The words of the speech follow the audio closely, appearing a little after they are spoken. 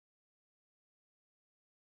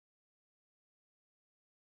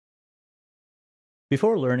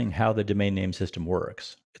Before learning how the domain name system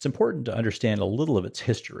works, it's important to understand a little of its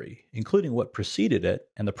history, including what preceded it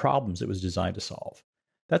and the problems it was designed to solve.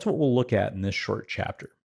 That's what we'll look at in this short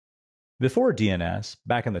chapter. Before DNS,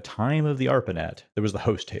 back in the time of the ARPANET, there was the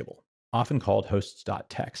host table, often called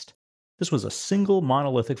HOSTS.TXT. This was a single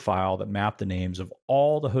monolithic file that mapped the names of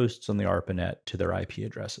all the hosts on the ARPANET to their IP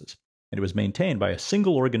addresses, and it was maintained by a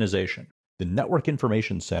single organization, the Network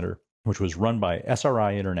Information Center, which was run by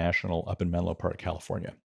SRI International up in Menlo Park,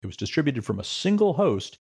 California. It was distributed from a single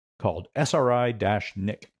host called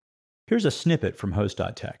SRI-NIC. Here's a snippet from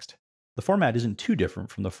host.txt. The format isn't too different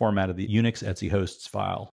from the format of the Unix etc hosts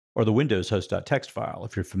file or the Windows host.txt file,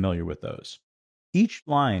 if you're familiar with those. Each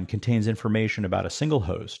line contains information about a single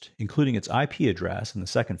host, including its IP address in the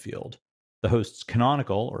second field, the host's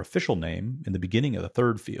canonical or official name in the beginning of the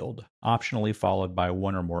third field, optionally followed by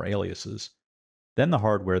one or more aliases, then the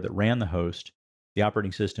hardware that ran the host, the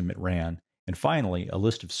operating system it ran, and finally a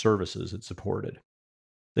list of services it supported.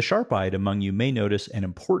 The sharp-eyed among you may notice an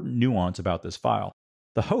important nuance about this file.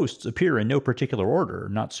 The hosts appear in no particular order,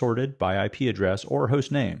 not sorted by IP address or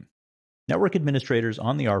host name. Network administrators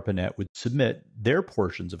on the ARPANET would submit their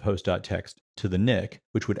portions of host.txt to the NIC,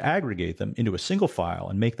 which would aggregate them into a single file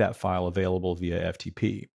and make that file available via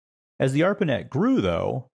FTP. As the ARPANET grew,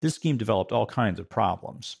 though, this scheme developed all kinds of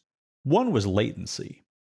problems. One was latency.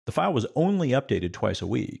 The file was only updated twice a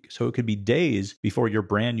week, so it could be days before your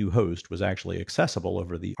brand new host was actually accessible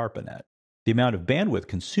over the ARPANET. The amount of bandwidth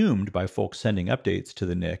consumed by folks sending updates to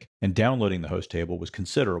the NIC and downloading the host table was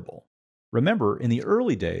considerable. Remember, in the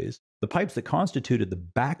early days, the pipes that constituted the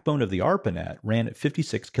backbone of the ARPANET ran at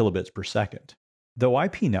 56 kilobits per second. Though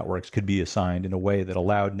IP networks could be assigned in a way that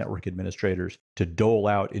allowed network administrators to dole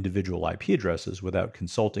out individual IP addresses without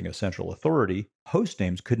consulting a central authority, host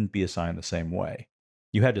names couldn't be assigned the same way.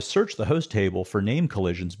 You had to search the host table for name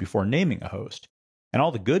collisions before naming a host, and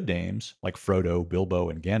all the good names, like Frodo, Bilbo,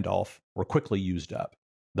 and Gandalf, were quickly used up.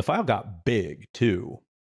 The file got big, too.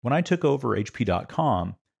 When I took over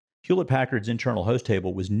HP.com, Hewlett-Packard's internal host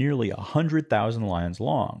table was nearly 100,000 lines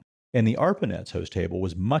long, and the ARPANET's host table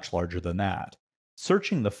was much larger than that.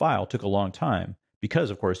 Searching the file took a long time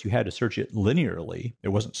because, of course, you had to search it linearly. It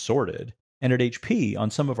wasn't sorted. And at HP,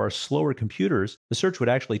 on some of our slower computers, the search would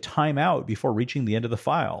actually time out before reaching the end of the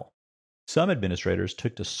file. Some administrators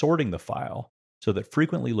took to sorting the file so that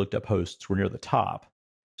frequently looked up hosts were near the top.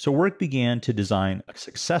 So work began to design a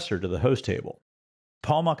successor to the host table.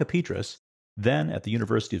 Paul Makapetris, then at the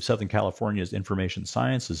University of Southern California's Information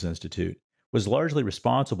Sciences Institute, was largely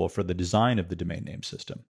responsible for the design of the domain name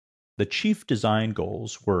system. The chief design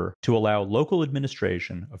goals were to allow local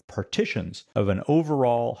administration of partitions of an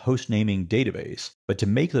overall host naming database, but to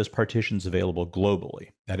make those partitions available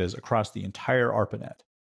globally, that is, across the entire ARPANET,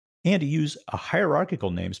 and to use a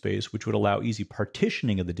hierarchical namespace which would allow easy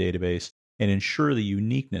partitioning of the database and ensure the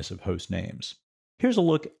uniqueness of host names. Here's a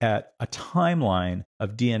look at a timeline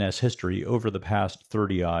of DNS history over the past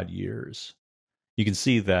 30-odd years. You can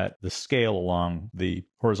see that the scale along the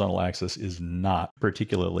horizontal axis is not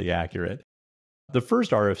particularly accurate. The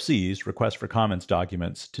first RFCs, requests for comments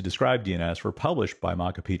documents to describe DNS, were published by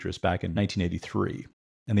Makapetris back in 1983,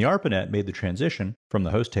 and the ARPANET made the transition from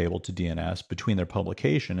the host table to DNS between their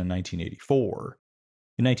publication in 1984.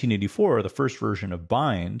 In 1984, the first version of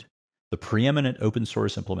Bind, the preeminent open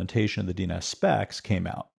source implementation of the DNS specs, came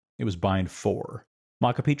out. It was Bind 4.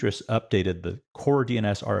 Makapetris updated the core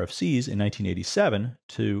DNS RFCs in 1987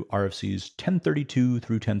 to RFCs 1032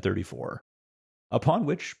 through 1034, upon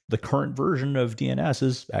which the current version of DNS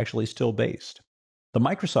is actually still based. The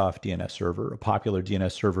Microsoft DNS server, a popular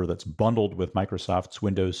DNS server that's bundled with Microsoft's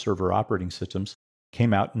Windows Server operating systems,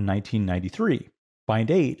 came out in 1993. Bind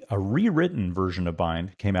 8, a rewritten version of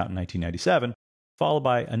Bind, came out in 1997, followed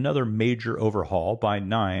by another major overhaul, Bind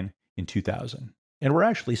 9, in 2000. And we're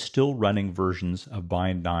actually still running versions of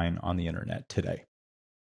Bind 9 on the internet today.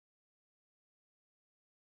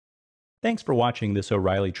 Thanks for watching this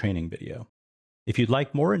O'Reilly training video. If you'd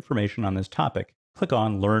like more information on this topic, click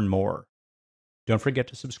on Learn More. Don't forget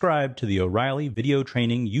to subscribe to the O'Reilly Video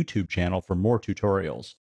Training YouTube channel for more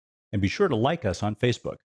tutorials. And be sure to like us on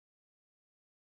Facebook.